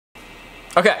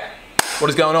Okay, what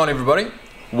is going on, everybody?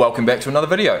 Welcome back to another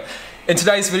video. In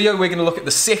today's video we're going to look at the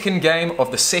second game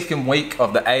of the second week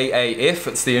of the AAF.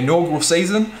 It's the inaugural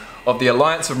season of the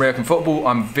Alliance of American Football.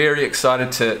 I'm very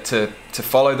excited to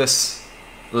follow this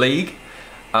league.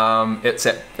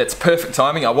 It's perfect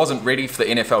timing. I wasn't ready for the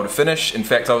NFL to finish. In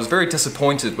fact, I was very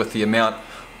disappointed with the amount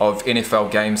of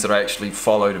NFL games that I actually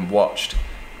followed and watched.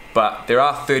 But there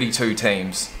are 32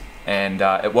 teams and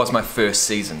it was my first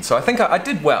season. So I think I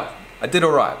did well. I did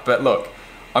alright, but look,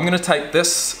 I'm going to take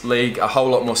this league a whole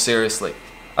lot more seriously.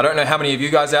 I don't know how many of you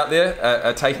guys out there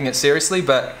are taking it seriously,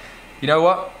 but you know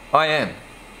what? I am.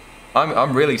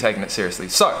 I'm really taking it seriously.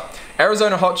 So,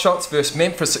 Arizona HOTSHOTS versus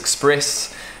Memphis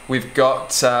Express. We've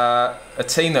got a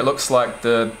team that looks like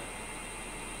the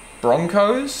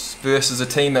Broncos versus a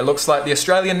team that looks like the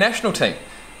Australian national team.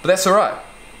 But that's alright.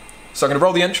 So I'm going to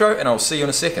roll the intro and I'll see you in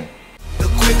a second. The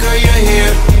quicker you're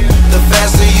here, the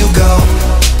faster you go.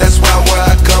 That's why where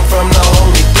I come from, the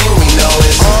only thing we know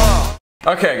is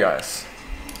Okay guys,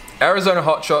 Arizona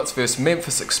HOTSHOTS versus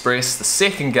Memphis Express, the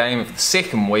second game of the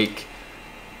second week.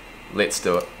 Let's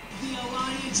do it. The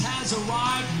Alliance has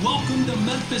arrived. Welcome to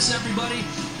Memphis, everybody.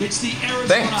 It's the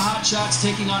Arizona HOTSHOTS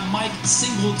taking on Mike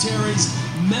Singletary's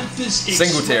Memphis Express.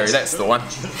 Singletary, that's the one.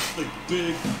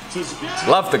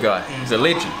 Love the guy. He's a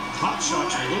legend.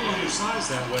 HOTSHOTS are a little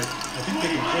undersized that way. I think they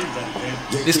can play that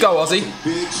advantage. Let's go, Aussie.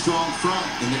 Big, strong front.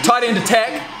 Tight end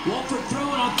attack.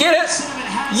 Get it.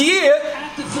 Yeah.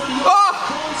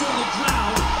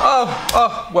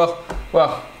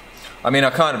 Well. I mean, I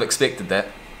kind of expected that.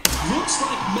 Looks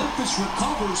like Memphis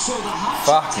recovers, so the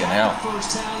Fucking hell.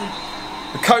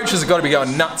 The coaches have got to be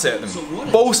going nuts at them.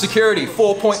 Ball security,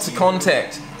 4 points of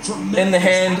contact. In the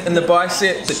hand, in the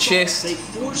bicep, the chest,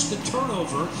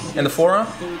 and the forearm.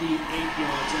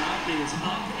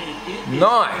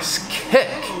 Nice kick.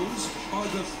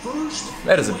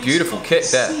 That is a beautiful kick,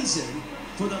 that.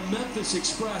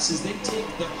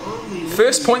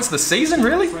 First points of the season,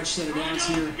 really?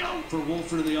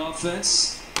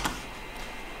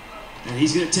 And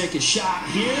he's going to take a shot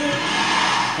here,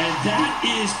 and that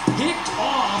is picked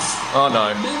off. Oh no!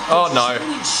 Oh no!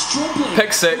 Pick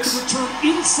six.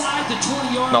 Inside the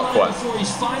 20-yard Not quite. Before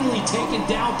he's finally taken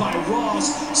down by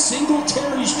Ross.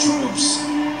 Singletary's troops,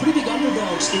 pretty big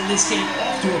underdogs in this game.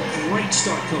 Off to a great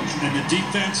start, coach. And the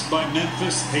defense by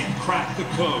Memphis, they cracked the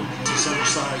code to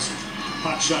undersized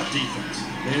hotshot defense.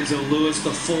 Manzo Lewis, the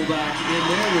fullback, in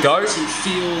there with Go. some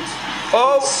field.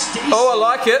 Oh, I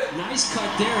like it. Nice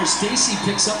cut there. Stacy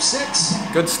picks up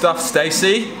 6. Good stuff,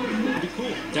 Stacy.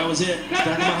 That was it. Back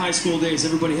in my high school days,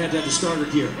 everybody had to have the starter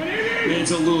gear.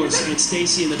 Manzo Lewis and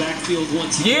Stacy in the backfield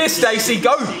once. Yeah, Stacy,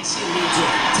 go.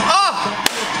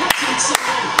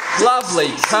 Lovely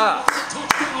cut.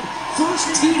 First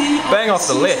TD Bang off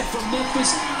the left. From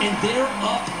Memphis, and they're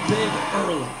up big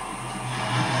early.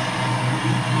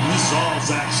 This is all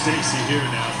Zach Stacy here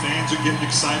now. Fans are getting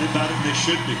excited about it, and they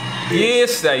should be. Yeah,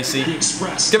 Stacy.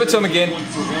 Give it to him again.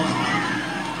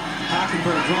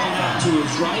 Hackenberg drawn out to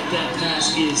his right. That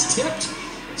pass is tipped.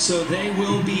 So they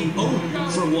will be 0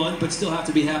 for 1, but still have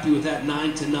to be happy with that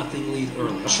 9-0 lead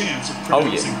early. Chance of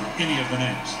pronouncing any of the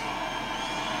names.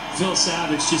 Phil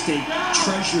Savage, just a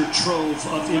treasure trove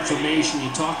of information.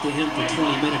 You talk to him for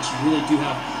 20 minutes, you really do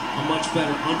have a much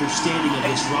better understanding of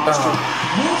this roster.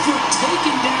 Wolford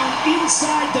taken down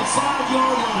inside the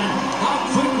 5-yard line. How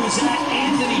quick was that?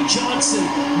 Anthony Johnson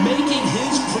making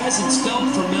his presence felt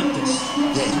for Memphis.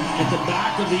 At the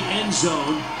back of the end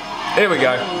zone. Here we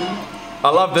go.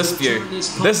 I love this view.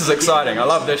 This is exciting. I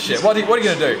love this shit. What are you going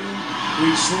to do?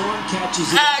 Reshorn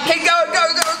catches it. Keep going,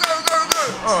 go.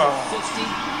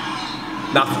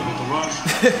 Nothing.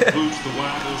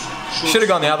 Should have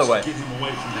gone the other way. Get him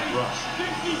away from that rush.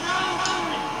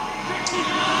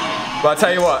 But I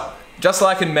tell you what, just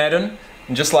like in Madden,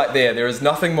 and just like there is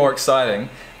nothing more exciting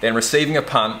than receiving a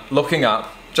punt, looking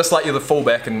up, just like you're the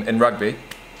fullback in rugby.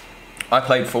 I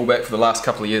played fullback for the last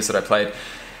couple of years that I played.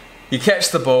 You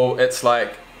catch the ball, it's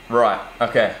like, right,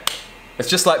 okay. It's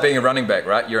just like being a running back,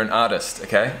 right? You're an artist,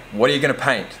 okay? What are you going to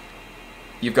paint?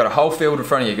 You've got a whole field in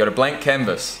front of you. You've got a blank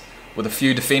canvas with a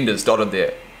few defenders dotted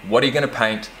there. What are you going to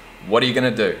paint? What are you going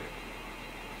to do?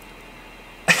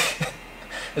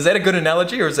 Is that a good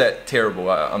analogy or is that terrible?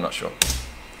 I'm not sure.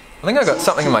 I think I got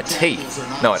something in my teeth.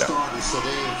 No, I don't. So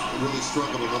they've really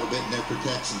struggled a little bit in their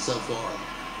protection so far.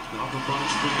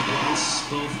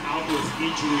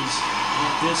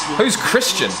 Who's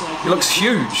Christian? He looks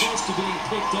huge.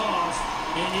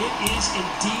 And it is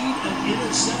indeed an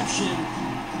interception.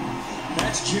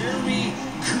 That's Jeremy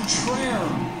Couture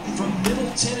from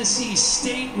Middle Tennessee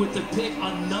State with the pick.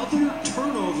 Another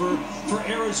turnover for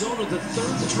Arizona, the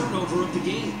third turnover of the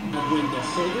game. Win the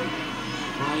holder.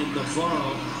 Ryan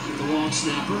Navarro, the long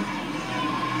snapper.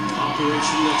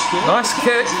 Operation looks good. Nice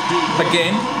kick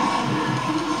again.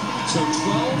 So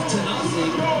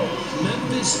 12-0.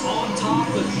 Memphis on top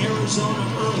of Arizona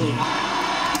early.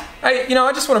 Hey, you know,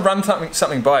 I just want to run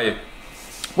something by you.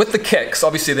 With the kicks,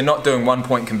 obviously they're not doing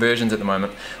 1-point conversions at the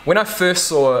moment. When I first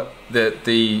saw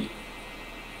the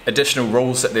additional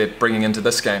rules that they're bringing into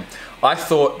this game, I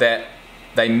thought that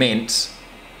they meant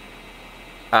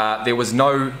there was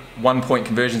no 1-point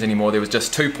conversions anymore. There was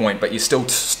just 2-point, but you still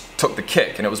took the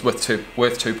kick and it was worth 2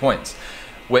 points,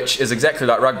 which is exactly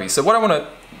like rugby. So what I want to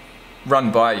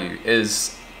run by you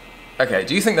is, okay,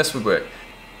 do you think this would work?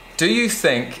 Do you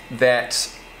think that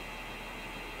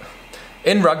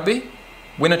in rugby,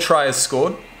 when a try is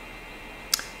scored,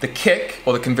 the kick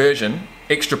or the conversion,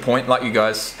 extra point like you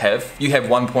guys have, you have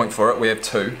 1 point for it, we have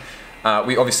 2.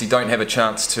 We obviously don't have a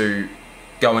chance to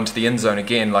go into the end zone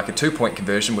again like a 2-point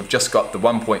conversion. We've just got the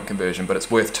 1-point conversion, but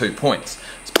it's worth 2 points.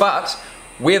 But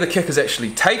where the kick is actually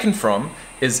taken from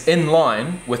is in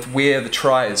line with where the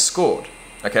try is scored.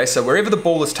 Okay, so wherever the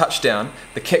ball is touched down,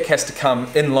 the kick has to come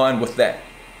in line with that.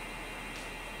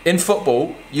 In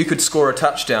football, you could score a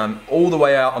touchdown all the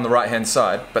way out on the right-hand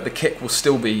side, but the kick will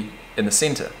still be in the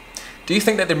centre. Do you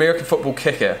think that the American football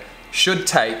kicker should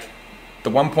take the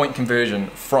 1-point conversion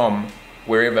from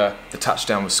wherever the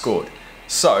touchdown was scored?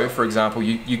 So, for example,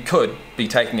 you could be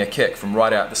taking a kick from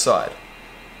right out the side.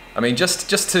 I mean, just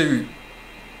to,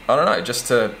 I don't know, just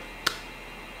to,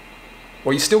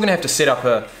 well, you're still going to have to set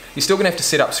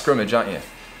up scrimmage, aren't you?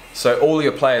 So all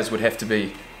your players would have to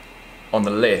be on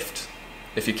the left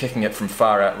if you're kicking it from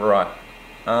far out right.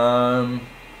 I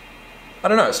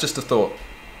don't know, it's just a thought.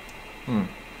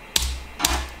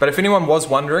 But if anyone was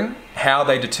wondering how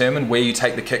they determine where you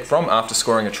take the kick from after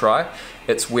scoring a try,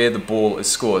 it's where the ball is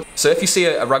scored. So if you see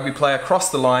a rugby player cross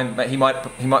the line, he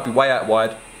might be way out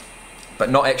wide, but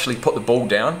not actually put the ball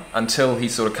down until he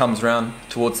sort of comes around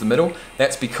towards the middle.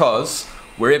 That's because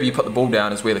wherever you put the ball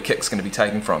down is where the kick's going to be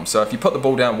taken from. So if you put the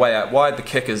ball down way out wide, the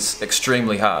kick is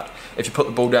extremely hard. If you put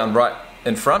the ball down right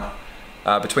in front,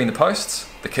 between the posts,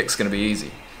 the kick's going to be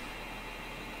easy.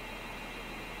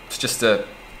 It's just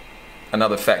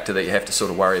another factor that you have to sort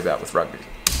of worry about with rugby.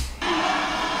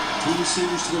 Two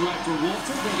receivers to the right for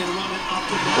Wolford. They're going to run it up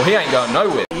the back. Well, he ain't going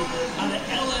nowhere. Out of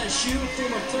LSU,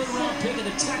 former third-round pick of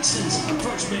the Texans.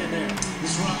 First man there.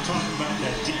 This is what I'm talking about,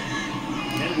 that deep.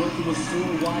 And working with 4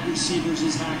 wide receivers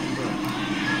is Hackenberg.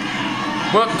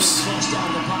 Whoops. Flushed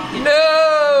out of the pocket.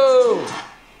 No!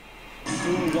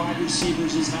 4 wide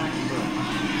receivers is Hackenberg.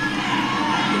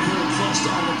 Hackenberg flushed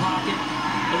out of the pocket.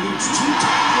 Eludes 2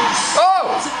 tacklers.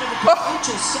 Oh!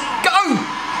 Potential sack. Go!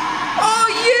 Oh,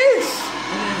 yes!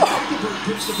 And then Hackenberg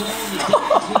puts the ball in the deep.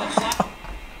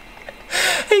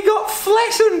 He got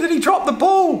flattened and he dropped the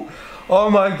ball. Oh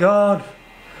my God.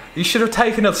 You should have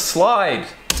taken a slide.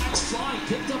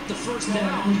 Picked up the first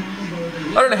down.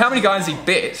 I don't know how many guys he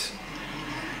bet.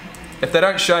 If they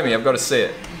don't show me, I've got to see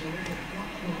it.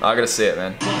 I got to see it,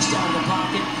 man. Flushed out of the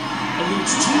pocket.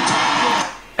 Eludes 2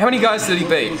 tacklers. How many guys did he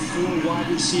beat? 4 wide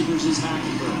receivers is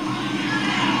Hackenberg.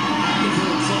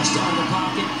 Hackenberg flushed out of the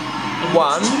pocket.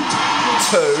 1,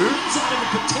 2,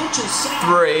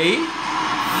 3,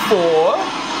 4.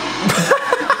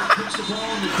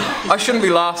 I shouldn't be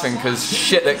laughing because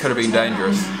shit, that could have been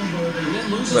dangerous.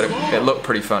 But it looked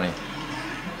pretty funny.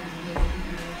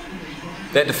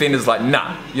 That defender's like,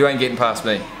 nah, you ain't getting past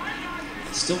me.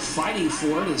 Still fighting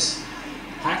for it as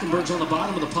Hackenberg's on the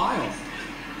bottom of the pile.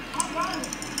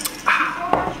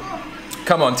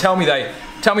 Come on, tell me they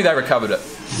recovered it.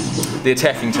 The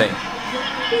attacking team.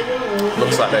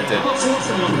 Looks like they did.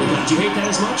 Do you hate that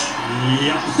as much?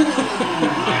 Yeah.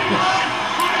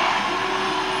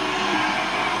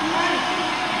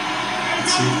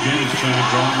 See, again, he's trying to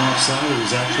draw him offside. He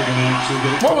was actually going to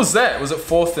get. What was that? Was it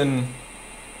 4th and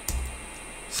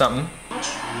something?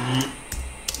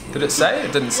 Did it say?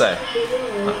 It didn't say.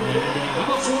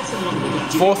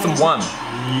 4th and 1.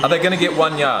 Are they going to get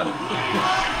 1 yard?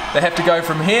 They have to go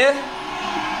from here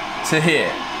to here.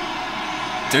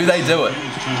 Do they do it?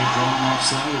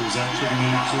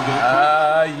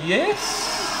 Yes,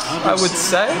 I would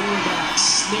say.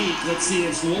 Sneak. Let's see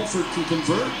if Wolford can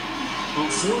convert on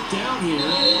 4th down here.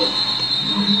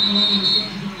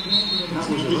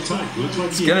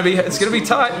 It's gonna be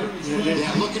tight.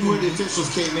 Yeah, looking where the officials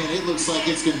came in, it looks like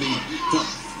it's going to be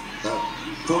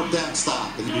 4th down stop.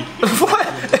 What?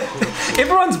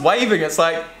 Everyone's waving. It's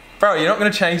like, bro, you're not going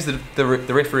to change the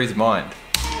referee's mind.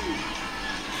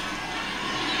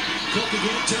 Cook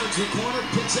again turns the corner,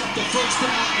 picks up the first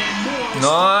down and more.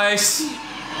 Nice.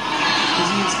 Because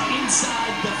he is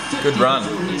inside the 50 Good run.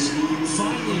 before he's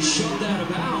finally shoved out of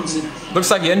bounds. And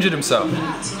Looks like he injured himself.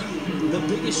 that's the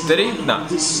biggest Did he? run No. of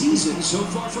the season so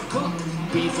far for Cook.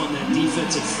 Beef on that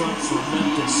defensive front for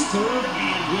Memphis. 3rd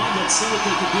and 1. Let's see what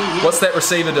they can do here. What's that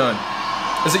receiver doing?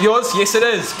 Is it yours? Yes, it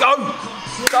is. Go!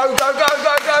 Go, go, go,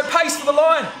 go, go! Pace for the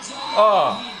line!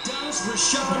 Oh.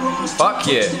 Fuck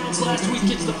yeah. Last week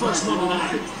gets the first one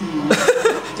tonight.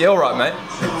 Yeah, alright, mate.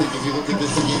 I think if you look at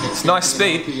this again, It's nice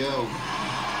speed. RPO.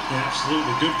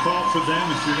 Absolutely. Good call for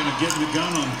them. If you're going to get in the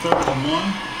gun on 3rd and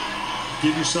 1,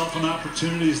 give yourself an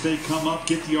opportunity as they come up,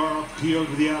 get the RPO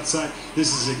to the outside.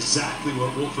 This is exactly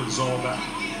what Wolford is all about.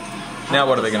 Now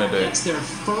what are they going to do? It's their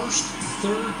first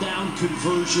 3rd down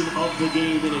conversion of the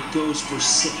game, and it goes for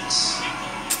 6.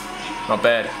 Not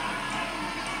bad.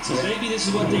 So maybe this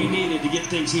is what they needed to get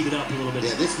things heated up a little bit.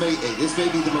 Yeah, this may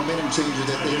be the momentum changer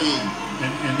that they need.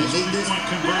 And this point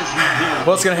conversion here.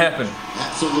 What's going to happen?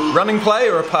 Absolutely. Running play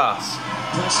or a pass?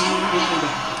 Pressing in Atlanta.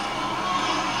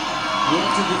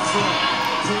 Walter the throw.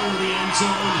 Clear to the end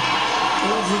zone.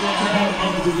 Over the head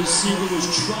of the receiver.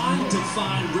 Was trying to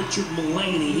find Richard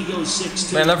Mullaney. He goes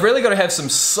 6-2. Man, they've really got to have some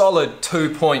solid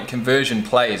 2-point conversion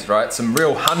plays, right? Some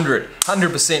real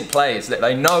 100% plays that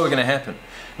they know are going to happen.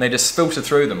 And they just filter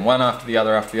through them, one after the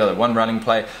other after the other. One running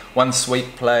play, one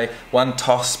sweep play, one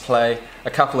toss play, a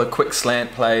couple of quick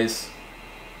slant plays.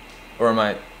 Or am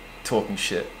I talking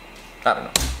shit? I don't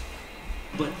know.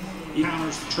 But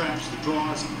counters, the traps, the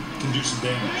draws can do some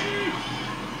damage.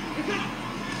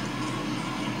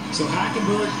 So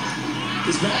Hackenberg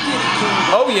is back in.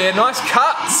 Oh yeah, nice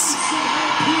cuts.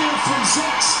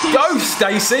 Go,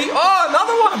 Stacy. Oh,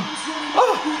 another one.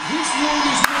 Oh.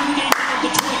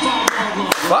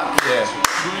 Fuck yeah.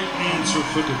 Great answer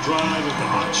for the drive with the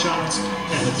hot shots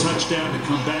and the touchdown to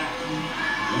come back.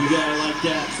 You gotta like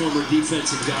that, former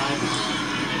defensive guy.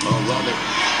 Oh, love it.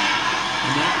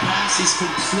 And that pass is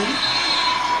complete.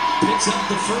 Picks up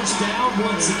the first down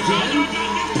once again.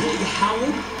 Big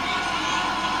Howard.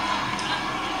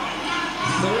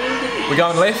 3rd and We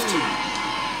going left?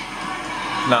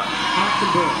 No.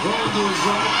 Hackenberg rolling to his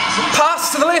right.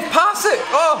 Pass to the left, pass it.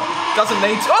 Oh, doesn't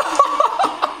need to. Oh.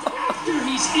 After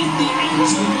he's in the end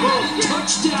zone,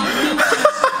 touchdown.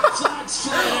 Flags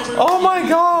flying everywhere. Oh my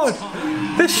god.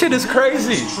 This shit is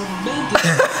crazy. Tremendous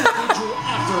individual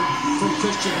effort from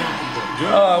Christian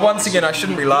Hackenberg. Once again, I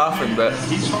shouldn't be laughing, but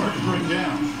He's hard to bring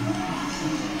down.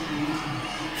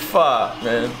 fuck,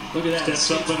 man. Look at that.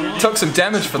 Steps up underneath. Took some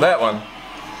damage for that one.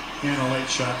 And a late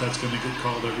shot, that's going to get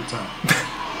called every time.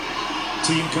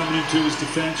 Team coming into his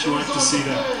defense, you like to see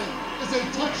that. It's a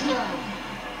touchdown.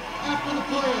 After the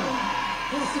play.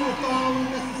 I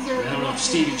don't know if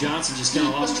Stevie Johnson just kind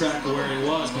of lost track of where he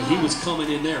was, but he was coming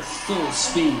in there full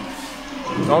speed.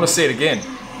 I want to see it again.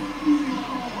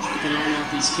 Can iron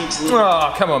out these kinks a little.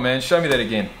 Oh, come on, man. Show me that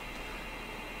again.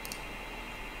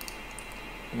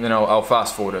 And then I'll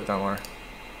fast forward it, don't worry.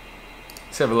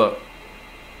 Let's have a look.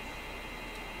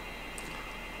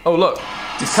 Oh, look.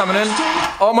 He's coming in.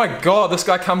 Oh, my God. This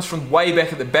guy comes from way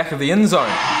back at the back of the end zone.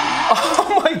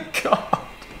 Oh, my God.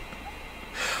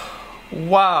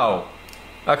 Wow.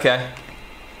 Okay.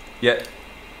 Yeah.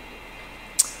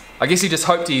 I guess he just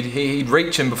hoped he'd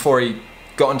reach him before he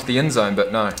got into the end zone,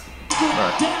 but no. Right.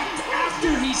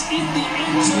 After he's in the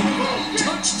end zone,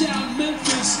 touchdown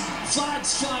Memphis,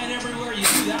 flags flying everywhere. You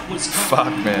knew that was coming.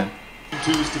 Fuck, man.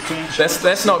 To his defense.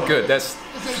 That's not good.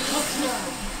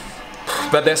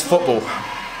 But that's football.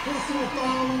 I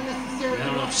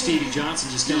don't know if Stevie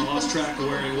Johnson just kind of lost track of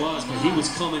where he was, but he was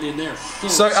coming in there full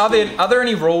So speed. are there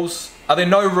any rules? Are there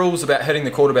no rules about hitting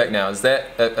the quarterback now? Is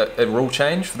that a rule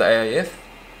change for the AAF?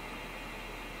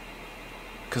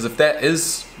 Because if that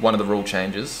is one of the rule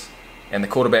changes, and the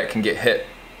quarterback can get hit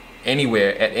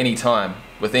anywhere at any time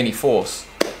with any force,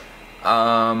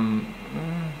 well,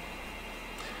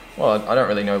 I don't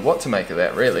really know what to make of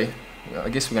that, really. I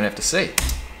guess we're going to have to see.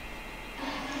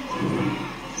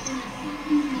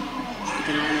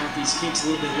 Can iron out these kinks a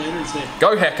little bit later if they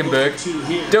Go Hackenberg.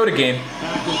 Do it again.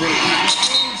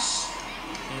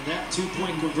 And that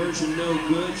 2-point conversion no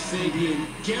good. Fabian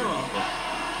Guerra.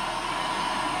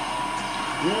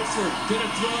 Wolford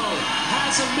gonna throw.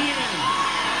 Has a man.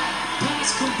 Pass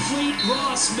complete.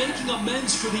 Ross making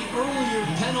amends for the earlier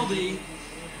penalty.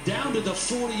 Down to the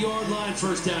 40-yard line,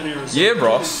 first down Arizona. Yeah,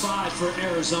 Ross. 5 for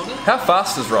Arizona. How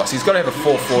fast is Ross? He's got to have a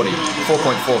 440,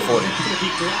 4.440.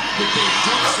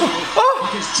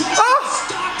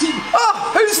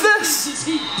 Oh, who's this?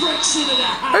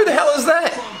 Who the hell is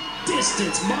that?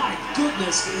 distance. My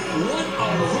goodness, what a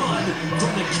run from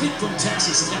the kid from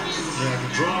Texas Tech. Yeah,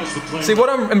 the draw is the play. See, what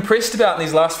I'm impressed about in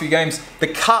these last few games, the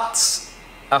cuts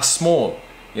are small.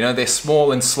 You know, they're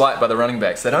small and slight by the running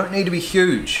backs. They don't need to be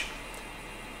huge.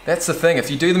 That's the thing. If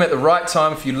you do them at the right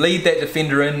time, if you lead that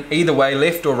defender in either way,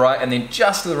 left or right, and then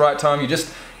just at the right time, you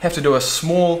just have to do a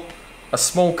small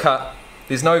cut.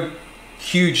 There's no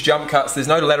huge jump cuts. There's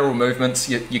no lateral movements.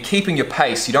 You're keeping your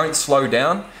pace. You don't slow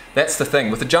down. That's the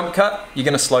thing. With the jump cut, you're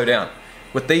going to slow down.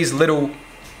 With these little,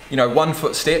 1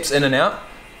 foot steps in and out,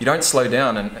 you don't slow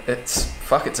down, and it's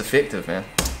effective, man.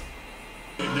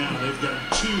 Now they've got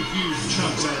 2 huge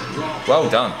chunks out of draw. Well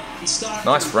done.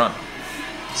 Nice run.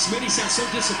 Smitty sounds so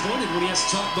disappointed when he has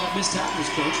to talk about missed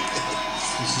tackles, coach.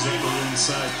 This is able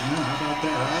inside. How about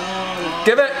that?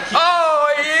 Give it. Oh,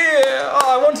 yeah.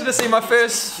 Oh, I wanted to see my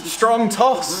first strong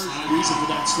toss. Reason for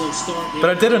that slow start.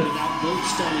 But I didn't. Without both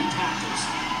starting tackles.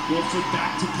 Wolford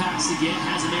back to pass again.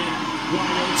 Has a man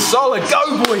wide open. Solid. Go,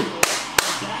 boy.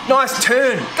 Nice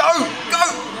turn. Go. Go.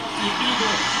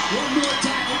 One more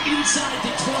tackle inside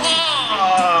the 20.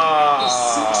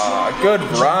 Ah, good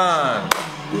run.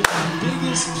 With the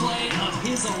biggest play of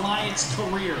his Alliance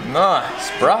career.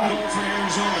 Nice, bro. Goal for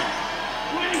Arizona.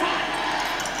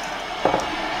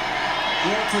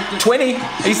 20.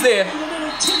 He's there.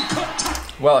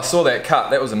 Well, I saw that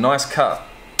cut. That was a nice cut.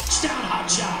 Down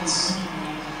HOTSHOTS.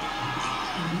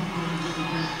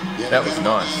 That was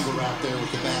nice. Out there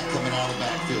with the back coming out of the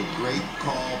backfield. Great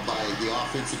call by the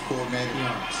offensive coordinator.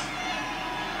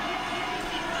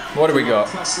 What do we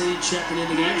got? Presley checking in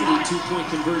the game for the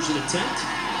 2-point conversion attempt.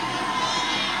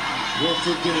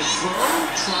 Wolford gonna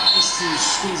throw, tries to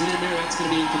squeeze it in there, that's gonna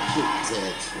be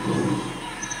incomplete.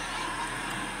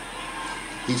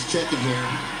 He's checking here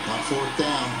on 4th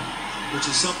down. Which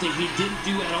is something he didn't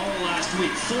do at all last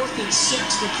week. 4th and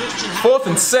 6 for Christian. 4th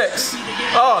and 6.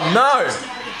 Oh no!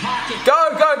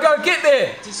 Go, go, go, get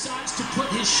there! Decides to put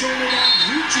his shoulder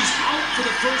down, reaches out for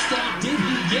the first down. Did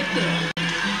he get there?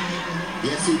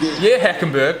 Yes, he did. Yeah,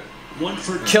 Hackenberg. 1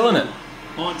 for 2 killing it.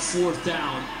 On 4th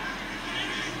down.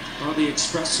 The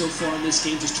Express so far in this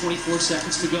game, just 24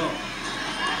 seconds to go. Need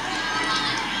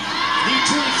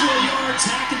 24 yards.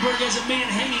 Hackenberg has a man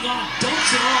hanging on, dumps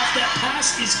it off. That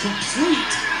pass is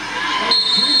complete.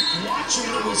 Watching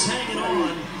what was hanging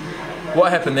on. What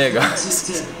happened there, guys?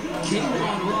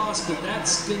 Ross, but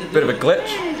that's gonna Bit of a glitch.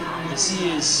 As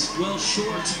he is well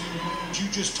short. You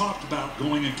just talked about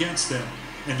going against them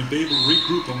and to be able to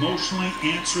regroup emotionally,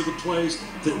 answer the plays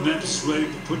that Memphis was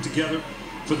able to put together.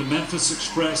 For the Memphis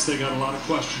Express, they got a lot of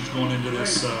questions going into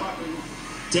this.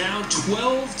 Down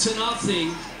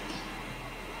 12-0.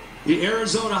 The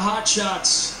Arizona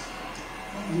HOTSHOTS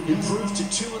improved to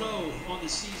 2-0 on the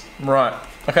season. Right.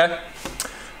 Okay.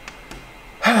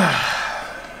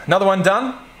 Another one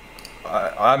done.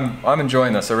 I'm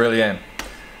enjoying this. I really am.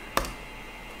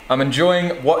 I'm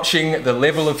enjoying watching the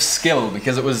level of skill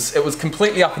because it was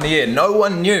completely up in the air. No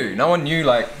one knew. No one knew,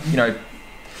 like,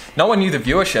 no one knew the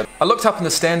viewership. I looked up in the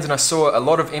stands and I saw a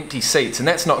lot of empty seats, and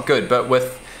that's not good. But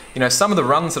with some of the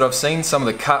runs that I've seen, some of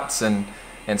the cuts and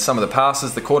some of the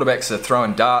passes, the quarterbacks are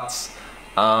throwing darts.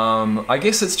 I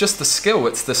guess it's just the skill.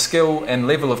 It's the skill and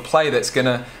level of play that's going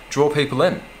to draw people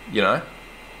in,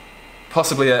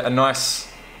 Possibly a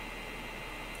nice,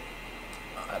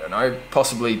 I don't know,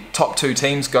 possibly top 2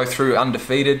 teams go through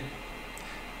undefeated,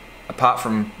 apart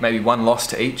from maybe 1 loss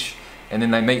to each, and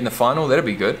then they meet in the final. That'd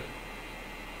be good.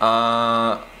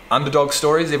 Underdog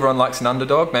stories. Everyone likes an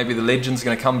underdog. Maybe the legend's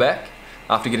going to come back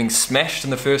after getting smashed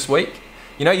in the first week.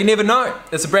 You never know.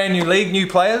 It's a brand new league, new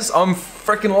players. I'm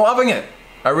freaking loving it.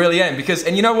 I really am.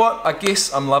 And you know what? I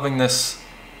guess I'm loving this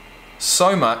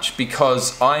so much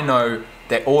because I know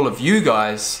that all of you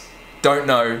guys don't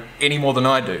know any more than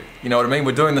I do. You know what I mean?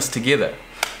 We're doing this together.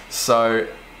 So,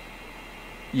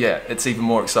 yeah, it's even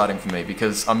more exciting for me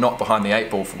because I'm not behind the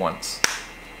 8 ball for once,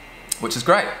 which is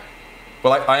great.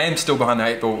 Well, I am still behind the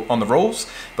 8 ball on the rules,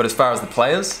 but as far as the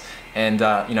players and,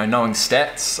 knowing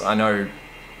stats, I know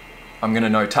I'm going to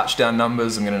know touchdown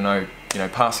numbers, I'm going to know,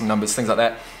 passing numbers, things like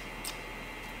that.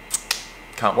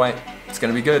 Can't wait. It's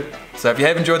going to be good. So if you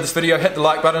have enjoyed this video, hit the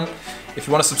like button. If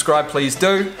you want to subscribe, please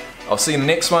do. I'll see you in the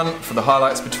next one for the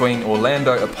highlights between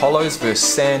Orlando Apollos versus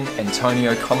San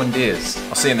Antonio Commandeers.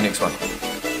 I'll see you in the next one.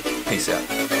 Peace out.